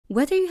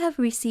Whether you have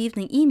received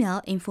an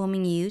email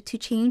informing you to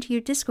change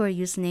your Discord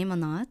username or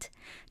not,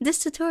 this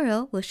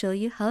tutorial will show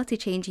you how to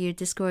change your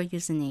Discord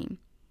username.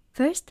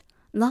 First,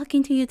 log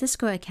into your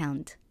Discord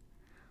account.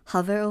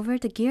 Hover over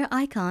the gear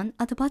icon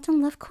at the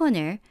bottom left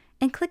corner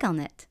and click on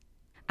it.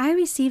 I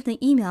received an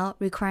email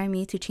requiring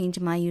me to change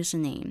my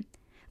username,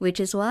 which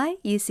is why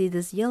you see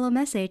this yellow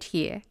message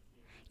here.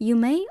 You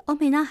may or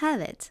may not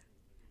have it.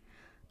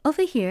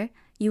 Over here,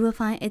 you will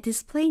find a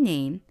display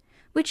name,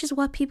 which is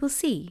what people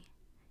see.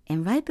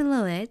 And right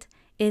below it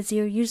is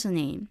your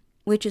username,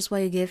 which is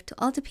what you give to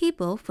all the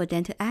people for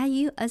them to add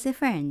you as a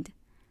friend.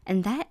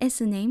 And that is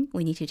the name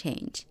we need to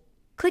change.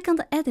 Click on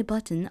the edit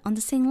button on the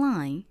same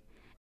line.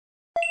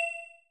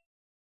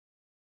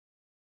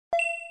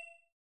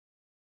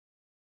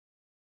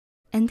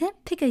 And then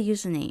pick a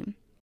username.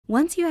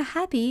 Once you are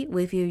happy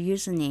with your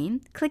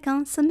username, click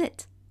on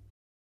Submit.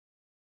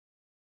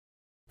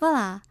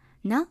 Voila!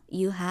 Now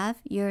you have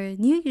your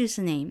new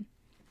username.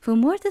 For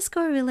more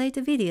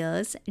Discord-related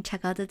videos,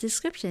 check out the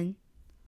description.